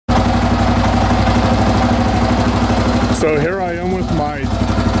So here I am with my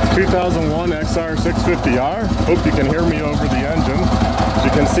 2001 XR650R. Hope you can hear me over the engine. As you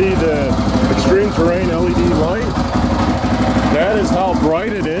can see the ExtremeTerrain LED light. That is how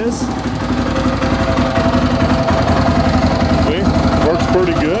bright it is. See? Works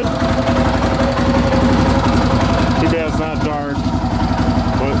pretty good. Too bad it's not dark,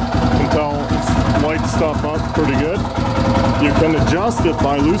 but you can tell it's lights stuff up pretty good. You can adjust it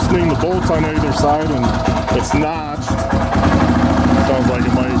by loosening the bolts on either side, and it's notched. Sounds like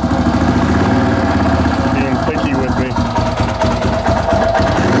it might be picky with me.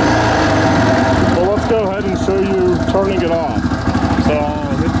 Well, let's go ahead and show you turning it off. So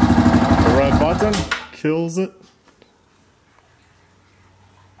I'll hit the red button, kills it.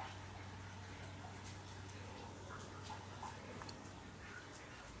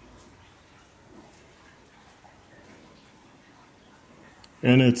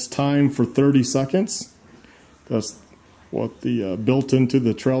 And it's timed for 30 seconds. That's what the built into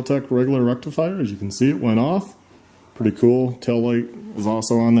the TrailTech regular rectifier. As you can see, it went off. Pretty cool. Tail light is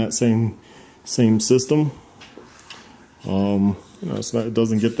also on that same system. You know, it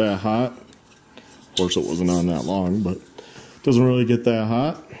doesn't get that hot. Of course, it wasn't on that long, but it doesn't really get that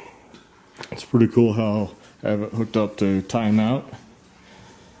hot. It's pretty cool how I have it hooked up to timeout.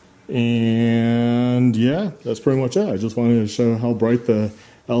 And yeah, that's pretty much it. I just wanted to show how bright the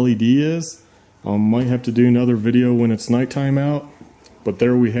LED is. Might have to do another video when it's nighttime out, but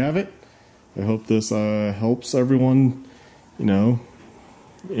there we have it. I hope this helps everyone, you know,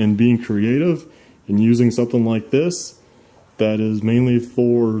 in being creative and using something like this that is mainly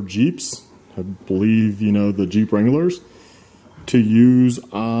for Jeeps. I believe, you know, the Jeep Wranglers, to use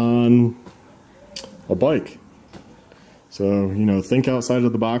on a bike. So, you know, think outside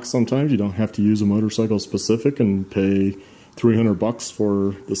of the box sometimes. You don't have to use a motorcycle specific and pay $300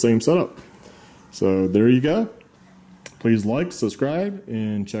 for the same setup. So there you go. Please like, subscribe,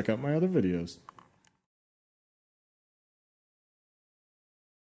 and check out my other videos.